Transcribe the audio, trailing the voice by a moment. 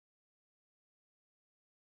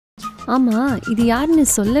ஆமா, இது யாருன்னு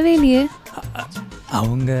சொல்லவே இல்லையே.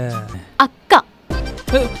 அவங்க அக்கா.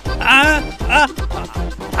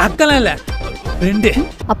 அக்கலாம் இல்ல, ஃப்ரெண்டு.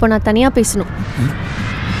 அப்போ நான் தனியா பேசணும்.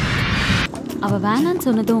 அவ வேணான்னு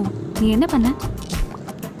சொன்னதும் நீ என்ன பண்ண?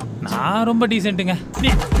 நான் ரொம்ப டீசென்ட்டுங்க. நீ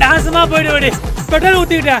நாசமா போயிடுவாடி. பெட்ரோல்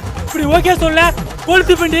ஊத்திக்கிட்ட. இப்படி ஓகே சொல்ல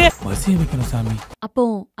கொளுத்து பண்ணி வசிய வைக்கணும் சாமி. அப்போ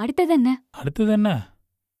அடுத்தது என்ன? அடுத்தது என்ன?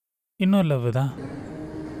 இன்னொரு லவ் தான்.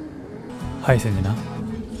 ஹாய் சஞ்சனா.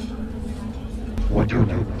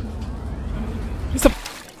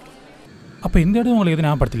 அப்ப இந்த இடம் உங்களுக்கு எதுவும்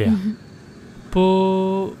ஞாபகப்படுத்தலையா? இப்போ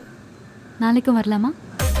நாளைக்கும் வரலாமா?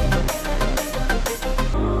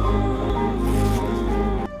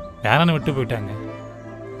 யாரானு விட்டு போயிட்டாங்க.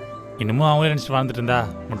 இன்னமும் அவங்களே நினைச்சிட்டு வாழ்ந்துட்டு இருந்தா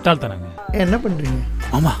முட்டாள் தானாங்க. என்ன பண்றீங்க?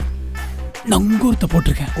 ஆமா, நங்கூரத்தை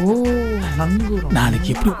போட்டிருக்கேன். ஓ, நங்கூரம்.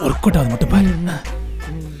 நாளைக்கு எப்படி ஒர்க் அவுட் ஆகுது மட்டும் பாரு.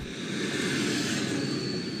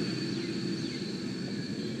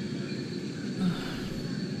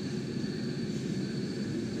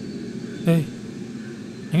 ஏய்,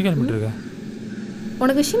 எங்க கிளம்பிட்டு இருக்க?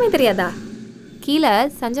 உனக்கு விஷயமே தெரியாதா? கீழே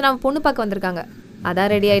சஞ்சனா பொண்ணு பார்க்க வந்திருக்காங்க.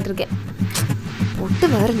 அதான் ரெடி ஆயிட்டு இருக்கேன். பொட்டு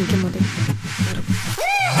வேற நிற்கும் போது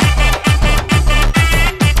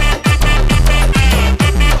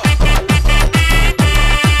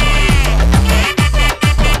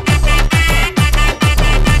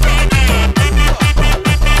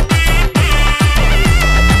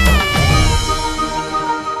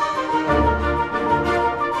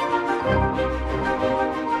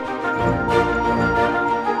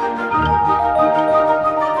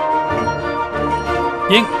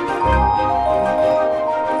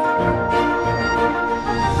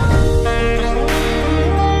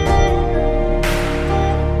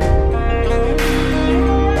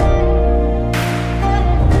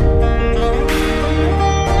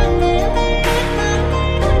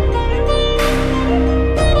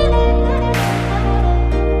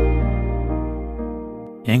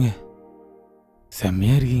ஏங்க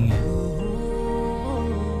செம்மையா இருக்கீங்க.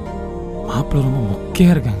 மாப்பிள்ள ரொம்ப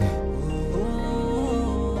முக்கியம் இருக்காங்க.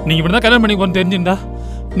 நீங்க இப்படிதான் கல்யாணம் பண்ணி போன்னு தெரிஞ்சிருந்தா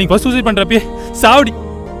நீங்க ஃபர்ஸ்ட் சூசைட் பண்றப்பே சாவடி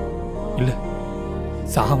இல்ல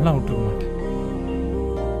சாவலாம் விட்டுருக்க மாட்டேன்.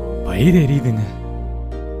 வயிறு எரியுதுங்க.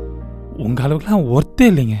 உங்க அளவுக்குலாம் ஒர்த்தே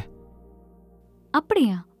இல்லைங்க.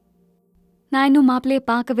 அப்படியா? நான் இன்னும் மாப்பிள்ளைய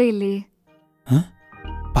பார்க்கவே இல்லையே.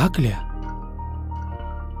 பார்க்கலையா?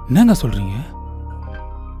 என்னங்க சொல்றீங்க?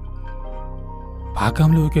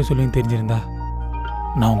 பார்க்காமலே ஓகே சொல்லுங்க. தெரிஞ்சிருந்தா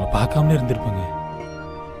நான் உங்களை பார்க்காமலே இருந்திருப்பேங்க.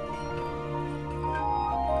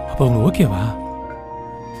 அப்போ உங்களுக்கு ஓகேவா?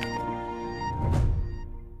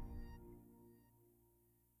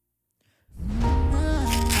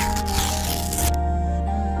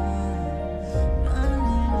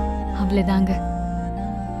 அவ்வளவுதாங்க.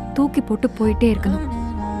 தூக்கி போட்டு போயிட்டே இருக்கணும்.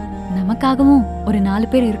 நமக்காகவும் ஒரு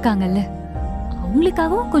 4 பேர் இருக்காங்கல்ல,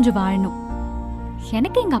 அவங்களுக்காகவும் கொஞ்சம் வாழணும்.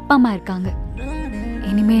 எனக்கு எங்க அப்பா அம்மா இருக்காங்க.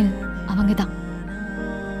 இனிமேல் அவங்கதான்.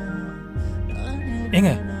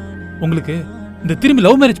 ஏங்க, உங்களுக்கு இந்த திரும்பி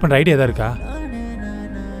லவ் மேரேஜ் பண்ற ஐடியா தான் இருக்கா?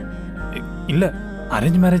 இல்ல,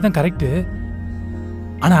 அரேஞ்ச் மேரேஜ் தான் கரெக்ட்.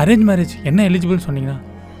 ஆனா அரேஞ்ச் மேரேஜ் என்ன எலிஜிபிள் சொன்னீங்கன்னா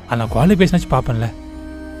அது நான் குவாலிஃபிகேஷனாச்சும் பார்ப்பேன்ல.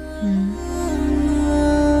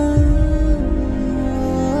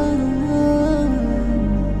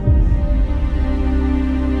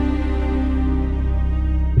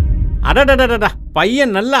 அடடடடா,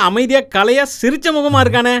 பையன் நல்ல அமைதியா கலையா சிரிச்ச முகமா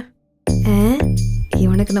இருக்கானே.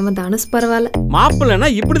 இவனுக்கு நம்ம தனுஷ் பரவாயில்ல. மாப்பிள்ளனா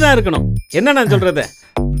இப்படிதான் இருக்கணும். என்ன நான் சொல்றது?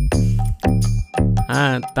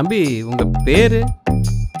 தம்பி, உங்க பேரு?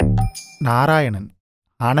 நாராயணன்,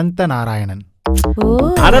 அனந்த நாராயணன்.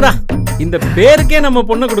 அடடா, இந்த பேருக்கே நம்ம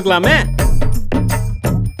பொண்ணு கொடுக்கலாமே.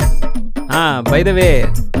 பை தி வே,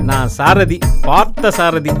 நான் சாரதி, பார்த்த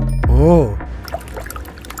சாரதி. ஓ,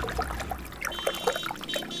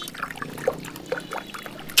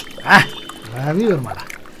 ரவி வருமாடா.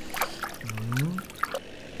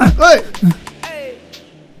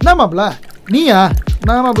 என்ன மாப்ள நீயா?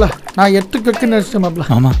 நான் மாப்ள நான் 8 நினைச்சேன் மாப்ள.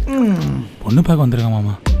 மாமா பொண்ணு பார்க்க வந்திருக்கேன்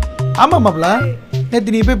மாமா. ஆமா மாப்ள,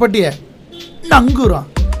 நேற்று நீ போய் பட்டிய நங்குறோம்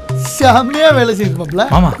செம்மையா வேலை செய்யுது மாப்ள.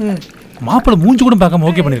 மாமா மாப்பிள்ள மூஞ்சி கூட பார்க்காம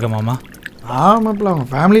ஓகே பண்ணிருக்கேன் மாமா. மாப்ள அவங்க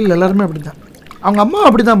ஃபேமிலியில் எல்லாருமே அப்படித்தான். அவங்க அம்மா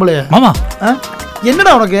அப்படித்தான் போலயே. மாமா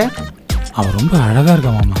என்னடா உனக்கு? அவன் ரொம்ப அழகா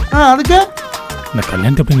இருக்கா மாமா. அதுக்கு இந்த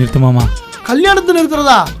கல்யாணத்தை எப்படி நிறுத்து மாமா? கல்யாணத்தை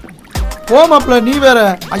நிறுத்துறதா? போ மாப்ள, நீ வேற.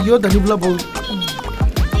 ஐயோ தண்ணிப்புல போகுது.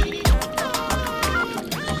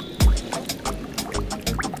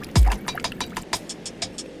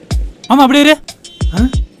 மாமா அப்படியே இரு.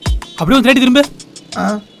 அப்படியே வந்து தேடி திரும்ப.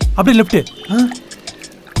 அப்படியே லெஃப்ட்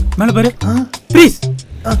மேல பாரு ப்ளீஸ்.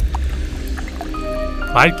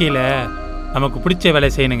 வாழ்க்கையில நமக்கு பிடிச்ச வேலை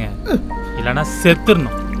செய்யணுங்க, இல்லைன்னா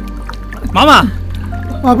செத்துடணும். மாமா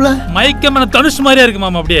மாப்பிள்ள மயக்கமான தனுஷ் மாதிரியா இருக்கு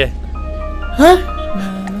மாமா அப்படியே.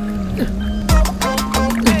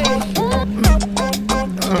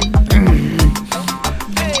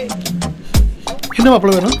 என்ன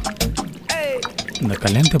மாப்பிள்ள வேணும்? இந்த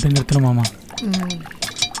கல்யாணத்தை எப்படி நிறுத்தணும் மாமா?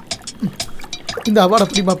 இந்த அவார்டு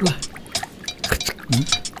அப்படி மாப்பிள்ள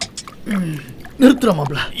நிறுத்துறோம்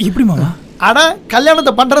மாப்பிள்ள. எப்படி மாமா? அட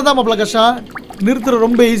கல்யாணத்தை பண்றதா மாப்பிள்ள கஷ்டம், நிறுத்துற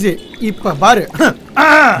ரொம்ப ஈஸி. இப்ப பாரு.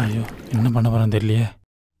 ஐயோ என்ன பண்ண போறேன்னு தெரியலையே.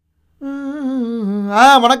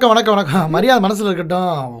 வணக்கம் வணக்கம் வணக்கம். மரியாதை மனசுல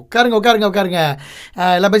இருக்கட்டும். உட்காருங்க உட்காருங்க உட்காருங்க.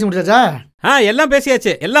 எல்லாம் பேசி முடிச்சாச்சா? எல்லாம்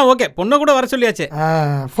பேசியாச்சு, எல்லாம் ஓகே. பொண்ணை கூட வர சொல்லியாச்சு.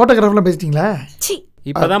 ஃபோட்டோகிராஃபர்லாம் பேசிட்டீங்களா?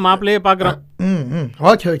 இப்பதான் மாப்பிள்ளையே பார்க்குறோம்.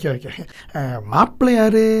 Okay okay okay. மாப்பிள்ளை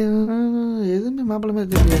யாரு? எதுவுமே மாப்பிள்ளை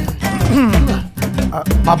மாதிரி தெரியல.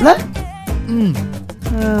 மாப்பிள்ளை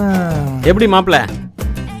எப்படி மாப்பிள்ள?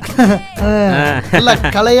 நல்ல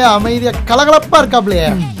கலையா அமைதியா கலகலப்பா இருக்காப்லையே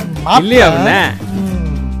இல்லையா?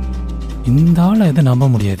 இந்த ஆளை எதை நம்ப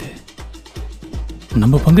முடியாது.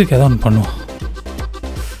 நம்ம பங்குக்கு ஏதாவது பண்ணுவோம்.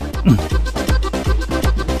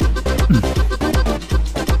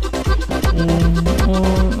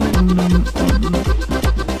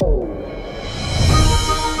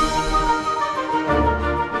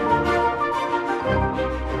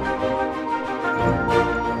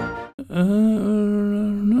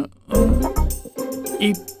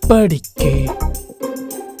 இப்படிக்கு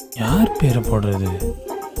யார் பேரை போடுறது?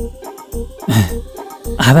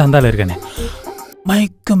 அதான் அந்த ஆள் இருக்கானே,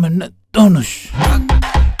 மயக்கம் என்ன தனுஷ்.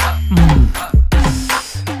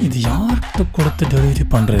 இது யார்கிட்ட கொடுத்து டெலிவரி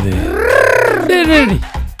பண்றது?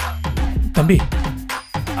 தம்பி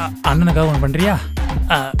அண்ணனுக்காக ஒன்று பண்றியா?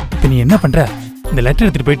 இப்போ நீ என்ன பண்ற? இந்த லெட்டர்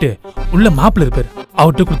எடுத்துட்டு போயிட்டு உள்ள மாப்பிள்ள இருப்பாரு,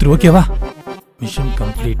 அவர்கிட்ட கொடுத்துரு. ஓகேவா? Mission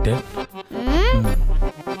complete.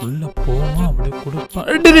 உள்ள போவோம், அப்படியே கொடுப்பான்.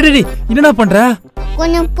 என்னடா பண்ற?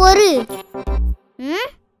 கொஞ்சம் பொறு.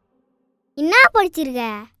 என்ன படிச்சிருக்க?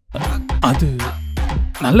 அது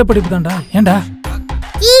நல்ல படிப்பு தான்டா. ஏண்டா?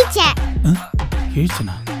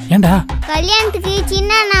 கீச்சனா? ஏண்டா? கல்யாணத்துக்கு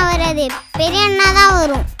சின்ன அண்ணா வராது, பெரிய அண்ணா தான்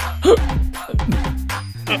வரும்.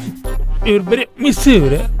 இவர் பெரிய மிஸ்.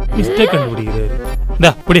 இவரு மிஸ்டேக் கண்டுபிடிக்கிறாரு.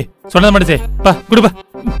 இந்தா புடி, சொன்னதை மட்டும் செய். பா குடுப்பா.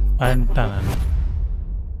 வந்துட்டான் நான்.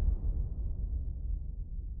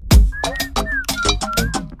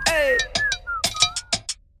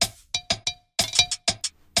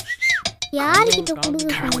 யார்கிட்ட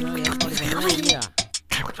கொடுக்க சொன்னா?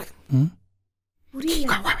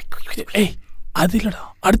 ஏய் அது இல்லடா,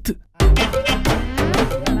 அடுத்து.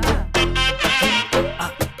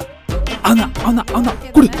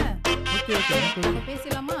 குடு.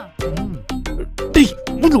 டேய்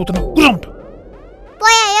மூஞ்சி ஊத்துனா குரவுண்ட்.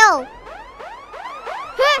 போயாயோ.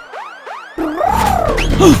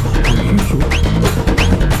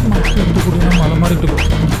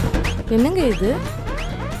 என்னங்க இது?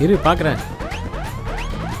 இரு பார்க்குறேன்.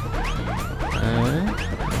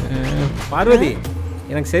 பார்வதி,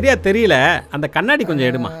 எனக்கு சரியா தெரியல, அந்த கண்ணாடி கொஞ்சம்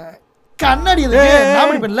எடுமா. கண்ணாடி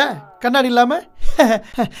பண்ணல, கண்ணாடி இல்லாம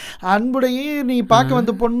அன்புடையே நீ பார்க்க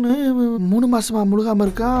வந்த பொண்ணு 3 மாசமா முழுகாம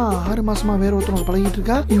இருக்கா, 6 மாசமா வேற ஒருத்தவங்க பழகிட்டு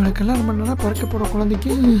இருக்கா. இவனை கல்யாணம் பண்ணா பிறக்க போற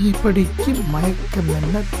குழந்தைக்கு இப்படிக்கு மயக்கம்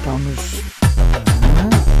என்ன தனுஷ்.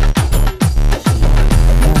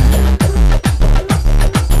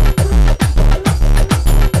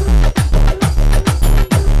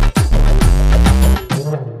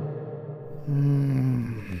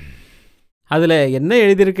 அதுல என்ன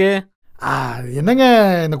எழுதியிருக்கு? என்னங்க,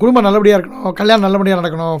 இந்த குடும்பம் நல்லபடியா இருக்கணும், கல்யாணம் நல்லபடியா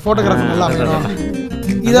நடக்கணும், போட்டோகிராஃபர் நல்லா அமையணும்.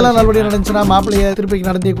 இதெல்லாம் நல்லபடியா நடந்துச்சுன்னா மாப்பிள்ளைய திருப்பிக்கு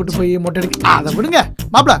நடந்தே கூட்டு போய் மொட்டை எடுக்க. அதை விடுங்க.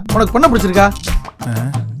 மாப்பிள்ள, உனக்கு பொண்ணை பிடிச்சிருக்கா?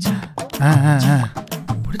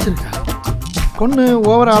 பிடிச்சிருக்கா? பொண்ணு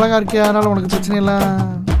ஓவர அழகா இருக்கியா, அதனால உனக்கு பிரச்சனை எல்லாம்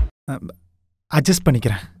அட்ஜஸ்ட்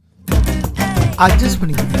பண்ணிக்கிறேன். அட்ஜஸ்ட்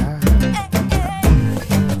பண்ணிக்கிறியா?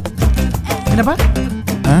 என்னப்பா?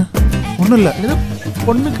 ஒன்றும் இல்லை.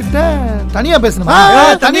 பொண்ணுகிட்ட தனியா பேசணுமா?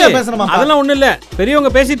 தனியா பேசணுமா? அதெல்லாம் ஒண்ணும் இல்ல, பெரியவங்க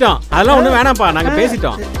பேசிட்டோம். அதெல்லாம் ஒண்ணும் வேணாம்ப்பா, நாங்க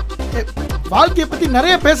பேசிட்டோம். வாழ்க்கைய பத்தி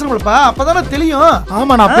நிறைய பேசணும்ப்பா, அப்பதானே தெரியும்.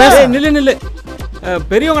 ஆமா நான் பேச. நில்லு.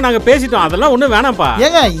 பெரியவங்க நாங்க பேசிட்டோம், அதெல்லாம் ஒண்ணும் வேணாம்ப்பா.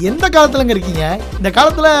 ஏங்க எந்த காலத்துலங்க இருக்கீங்க? இந்த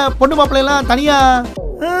காலத்துல பொண்ணு மாப்பிள்ளை எல்லாம் தனியா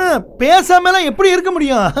பேசாம எப்படி இருக்க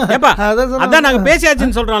முடியும்? ஏப்பா, அதான் நாங்க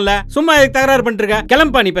பேசியாச்சுன்னு சொல்றோம்ல, சும்மா தகராறு பண்ணிட்டு இருக்க.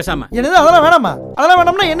 கிளம்பா நீ பேசாம. என்னது அதெல்லாம் வேணாமா? அதெல்லாம்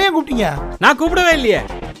வேணாம்னா என்னைய கூப்பிட்டீங்க? நான் கூப்பிடவே இல்லையே.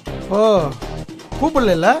 ஓ,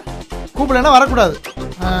 கூப்பிடல. கூப்பிடலன்னா வரக்கூடாது.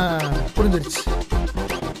 புரிஞ்சிருச்சு.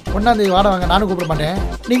 1ஆம் தேதி வாட வாங்க, நானும் கூப்பிட மாட்டேன்,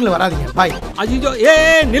 நீங்களும் வராதீங்க. பாய். ஐயோ ஏ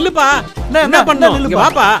நில்லுப்பா. என்ன பண்ணணும்? இங்க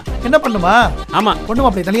வாப்பா. என்ன பண்ணுமா? ஆமா, பொண்ணு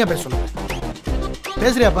மாப்பிள்ளை தனியா பேச சொல்லுங்க.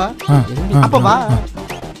 பேசுறியாப்பா? அப்ப வா.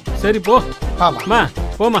 சரி போ.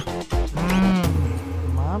 போமா.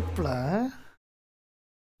 மாப்பிள்ளை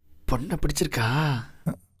பொண்ணை பிடிச்சிருக்கா?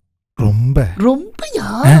 ரொம்ப. ரொம்பயா?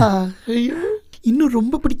 ஐயோ, இன்னும்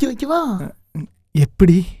ரொம்ப பிடிக்க வைக்கவா?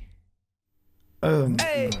 எப்படி?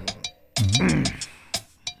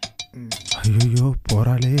 ஐயோ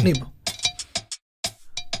போறாளே. நீ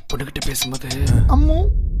பொண்ணுகிட்ட பேசும்போது அம்மு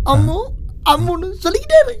அம்மு அம்முன்னு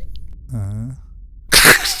சொல்லிக்கிட்டே இரு.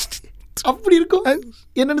 அப்படி இருக்கும்.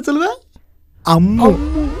 என்னன்னு சொல்லுவேன்? அம்மு.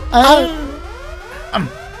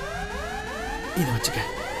 இதை வச்சுக்க.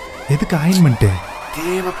 எதுக்கு ஆயின்மெண்ட்?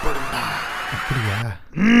 தேவைப்படும்டா. அப்படியா?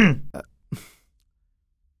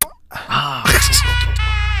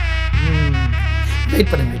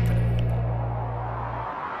 வெயிட் பண்ணு.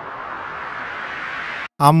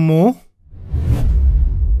 அம்மு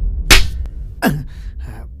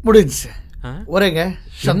முடிஞ்சு. ஒரேங்க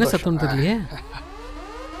என்ன சத்தம் தெரியலையே.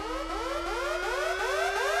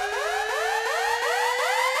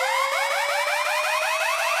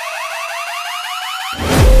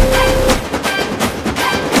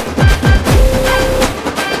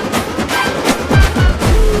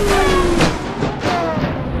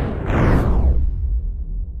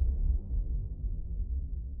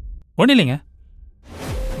 ஒன்றும் இல்லைங்க,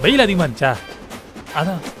 வெயில் அதிகமாக இருந்துச்சா,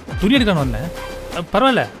 அதான் துணி எடுக்கணும் வந்தேன்.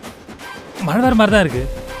 பரவாயில்ல, மழை வர மாதிரி தான் இருக்கு.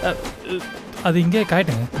 அது இங்கே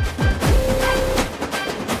காயட்டுங்க.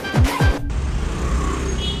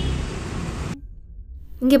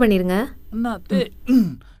 இங்கே பண்ணிருங்க.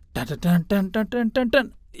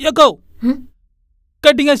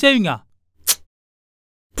 கட்டிங்க சேவிங்கா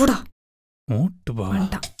போடா மூட்டு பா.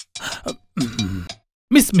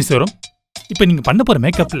 மிஸ் வரும். இப்போ நீங்கள் பண்ண போகிற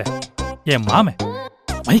மேக்கப்பில் என் மாமன்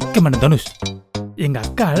மயக்கமன் தனுஷ் எங்க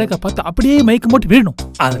அக்கா அழகா பார்த்து அப்படியே மயக்கம் போட்டு வீழணும்.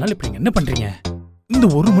 அதனால இப்ப நீங்க என்ன பண்றீங்க? இந்த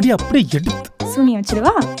ஒரு முடி அப்படியே எடுத்து சுனி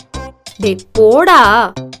வச்சிருவா. டேய் போடா.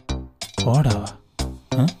 போடாவா?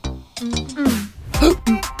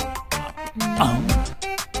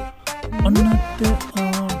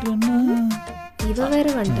 இவ வேற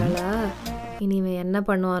வந்துட்டாளா? இனிமே என்ன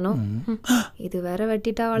பண்ணுவானோ? இது வேற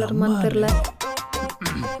வெட்டிட்டா வளருமான்னு தெரியல.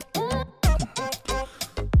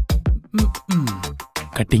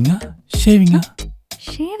 கட்டிங்கா ஷேவிங்கா?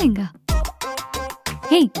 ஷேவிங்கா?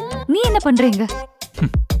 ஏய், நீ என்ன பண்றீங்க?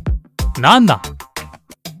 நான் தான்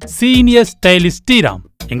சீனியர் ஸ்டைலிஸ்ட் ஸ்ரீராம்.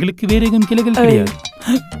 எங்களுக்கு வேற எதுவும் கிளைகள் கிடையாது.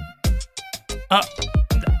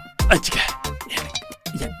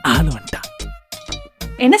 ஆளு வந்துட்டா.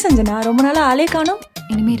 என்ன செஞ்சனா? ரொம்ப நாளா ஆளே காணோம்.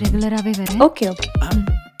 இனிமே ரெகுலராவே வரேன். ஓகே.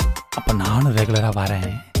 அப்ப நானும் ரெகுலரா வரேன்.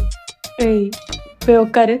 ஏய், போய்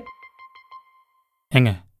உட்காரு.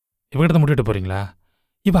 ஏங்க, இவகிட்ட முடிவிட்டு போறீங்களா?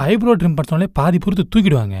 இவ ஐப்ரோ ட்ரிம் பண்ணோலே பாதி பொறுத்து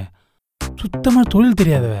தூக்கிடுவாங்க. சுத்தமா தொழில்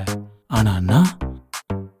தெரியாதவ. ஆனா நான்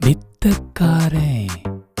வித்தக்காரன்.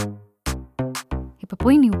 இப்ப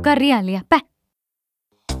போய் நீ உட்காரியா இல்லையா?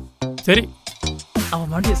 சரி,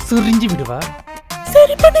 அவன் மாட்டிய சுரிஞ்சு விடுவா.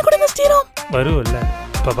 சரி பண்ணி கொடுங்க ஸ்ரீராம். வருவல்ல,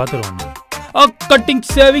 இப்ப பாத்துருவாங்க. Cutting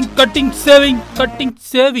saving cutting saving cutting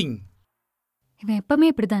saving. இவன்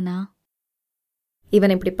எப்பவுமே இப்படிதானா?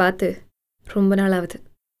 இவன் இப்படி பார்த்து ரொம்ப நாள் ஆகுது.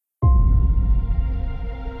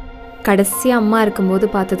 கடைசியா அம்மா இருக்கும்போது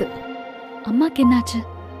பார்த்தது. அம்மாக்கு என்னாச்சு?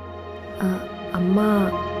 அம்மா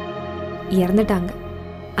இறந்துட்டாங்க.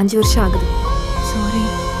 5 வருஷம் ஆகுது. சாரி.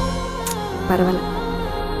 பரவாயில்ல,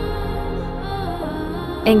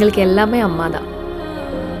 எங்களுக்கு எல்லாமே அம்மா தான்.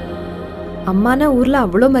 அம்மானா ஊர்ல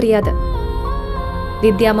அவ்வளோ மரியாதை.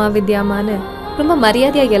 வித்யாமான்னு ரொம்ப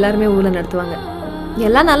மரியாதையா எல்லாருமே ஊர்ல நடத்துவாங்க.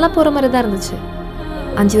 எல்லாம் நல்லா போற மாதிரி தான் இருந்துச்சு.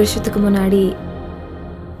 5 வருஷத்துக்கு முன்னாடி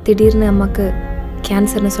திடீர்னு அம்மாக்கு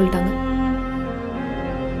கேன்சர்னு சொல்லிட்டாங்க.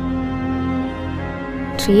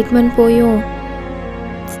 ட்ரீட்மெண்ட் போயும்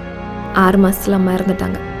 6 மாசத்துல அம்மா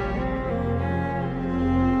இறந்துட்டாங்க.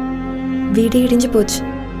 வீடு இடிஞ்சு போச்சு.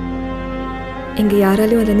 எங்க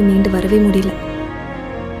யாராலையும் அதுலேருந்து மீண்டு வரவே முடியல.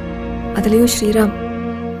 அதுலயும் ஸ்ரீராம்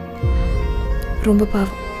ரொம்ப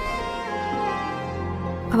பாவம்.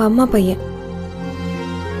 அவ அம்மா பையன்.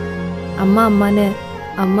 அம்மான்னு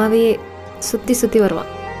அம்மாவே சுத்தி வருவான்.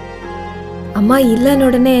 அம்மா இல்லைன்னு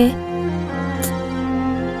உடனே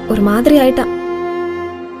ஒரு மாதிரி ஆயிட்டான்.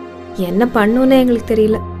 என்ன பண்ணுன்னு எங்களுக்கு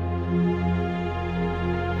தெரியல.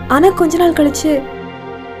 ஆனா கொஞ்ச நாள் கழிச்சு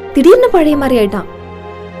திடீர்னு பழைய மாதிரி ஆயிட்டான்.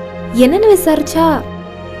 என்னன்னு விசாரிச்சா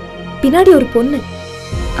பின்னாடி ஒரு பொண்ணு,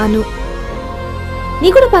 அனு. நீ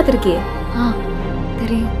கூட பாத்திருக்கியே?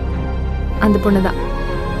 தெரியும். அந்த பொண்ணுதான்.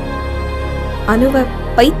 அனுவை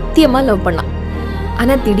பைத்தியமா லவ் பண்ணான்.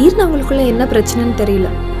 ஆனா திடீர்னு அவங்களுக்குள்ள என்ன பிரச்சனைன்னு தெரியல.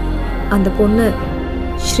 அந்த பொண்ணு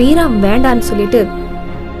ஸ்ரீராம் வேண்டான்னு சொல்லிட்டு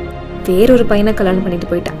வேறொரு பையனை கல்யாணம் பண்ணிட்டு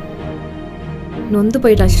போயிட்டான். நொந்து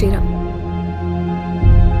போயிட்டான் ஸ்ரீராம்.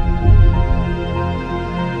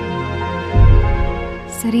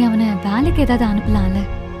 சரி, அவனை வேலைக்கு ஏதாவது அனுப்பலாம்ல?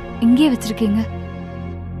 இங்கே வச்சிருக்கீங்க.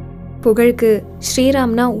 புகழுக்கு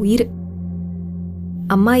ஸ்ரீராம்னா உயிர்.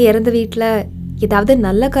 அம்மா இறந்த வீட்டில் ஏதாவது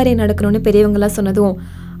நல்ல காரியம் நடக்கணும்னு பெரியவங்களாம் சொன்னதும்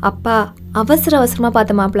அப்பா அவசர அவசரமாக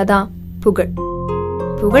பார்த்த மாப்பிள்ள தான் புகழ்.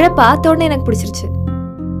 புகழை பார்த்த உடனே எனக்கு பிடிச்சிருச்சு.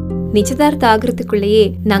 நிச்சயதார்த்தம் ஆகிறதுக்குள்ளேயே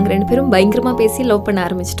நாங்கள் 2 பேரும் பயங்கரமாக பேசி லவ் பண்ண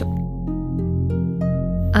ஆரம்பிச்சிட்டோம்.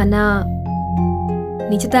 ஆனால்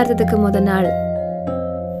நிச்சயதார்த்தத்துக்கு முதல் நாள்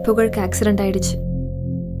புகழுக்கு ஆக்சிடென்ட் ஆயிடுச்சு.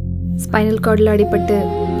 ஸ்பைனல் கார்டில் அடிபட்டு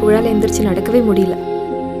புகழால் எந்திரிச்சு நடக்கவே முடியல.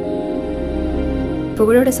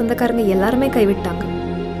 புகழோட சொந்தக்காரங்க எல்லாருமே கைவிட்டாங்க.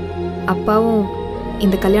 அப்பாவும்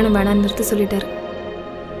இந்த கல்யாணம் வேணான்னு நிறுத்த சொல்லிட்டாரு.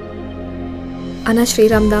 ஆனால்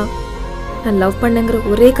ஸ்ரீராம் தான் நான் லவ் பண்ணங்கிற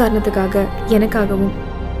ஒரே காரணத்துக்காக எனக்காகவும்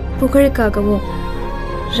புகழுக்காகவும்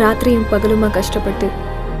ராத்திரியும் பகலுமா கஷ்டப்பட்டு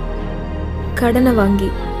கடனை வாங்கி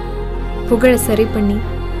புகழை சரி பண்ணி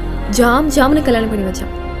ஜாம்னு கல்யாணம் பண்ணி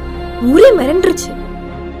வச்சான். ஊரே மிரண்டுருச்சு.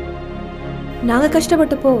 நாங்க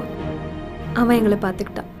கஷ்டப்பட்டப்போ அவன் எங்களை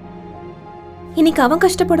பார்த்துக்கிட்டான். இன்னைக்கு அவன்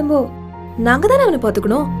கஷ்டப்படும்போ நாங்க தானே அவனை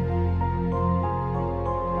பார்த்துக்கணும்.